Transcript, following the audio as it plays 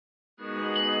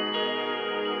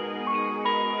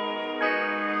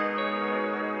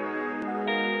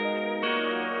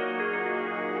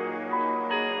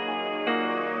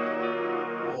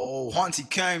once he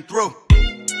came through.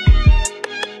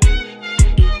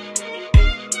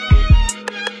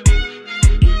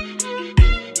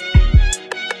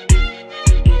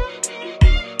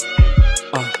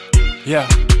 Yeah,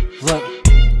 look.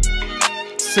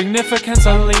 Significance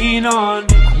I lean on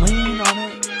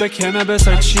it. The cannabis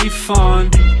I chief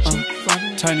fund.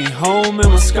 Tiny home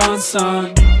in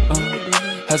Wisconsin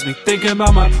has me thinking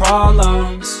about my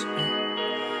problems.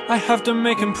 I have to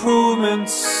make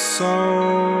improvements, so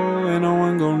ain't no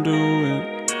one gon' do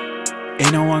it.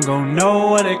 Ain't no one gon' know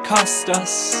what it cost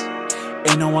us.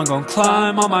 Ain't no one gon'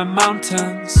 climb all my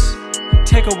mountains.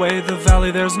 Take away the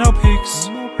valley, there's no peaks.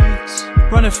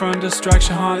 Running from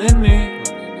distraction haunting me.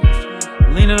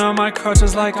 Leaning on my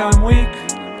crutches like I'm weak.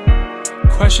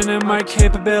 Questioning my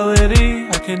capability.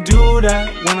 I can do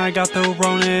that when I got the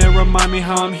Rona. It remind me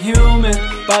how I'm human.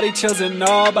 Body chills and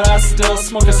all, but I still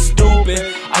smoke a stupid.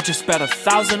 I just bet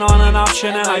 1,000 on an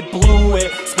option and I blew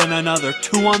it. Spent another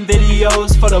 2 on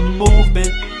videos for the movement.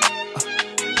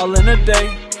 All in a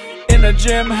day. In the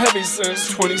gym heavy since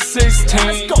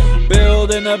 2016.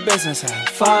 Building a business, had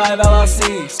 5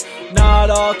 LLCs. Not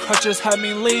all crutches have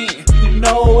me lean. You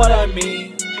know what I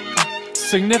mean.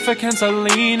 Significance I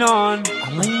lean on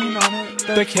it.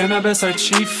 The cannabis I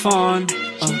chief fund.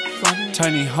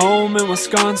 Tiny home in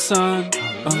Wisconsin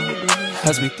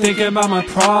has me thinking about my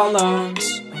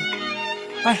problems.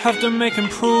 I have to make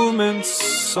improvements,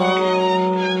 so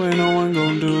ain't no one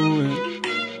gon' do it.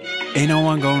 Ain't no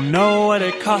one gon' know what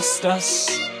it cost us.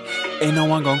 Ain't no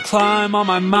one gon' climb all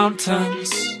my mountains.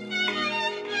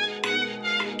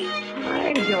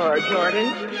 Hi,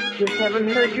 Jordan. Just haven't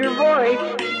heard your voice.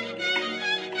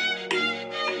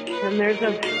 And there's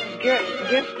a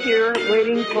gift here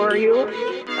waiting for you.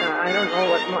 I don't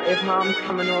know if Mom's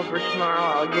coming over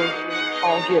tomorrow.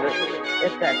 I'll get it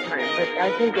at that time. But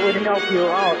I think it would help you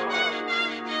out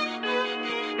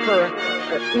for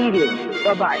eating.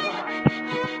 Bye-bye.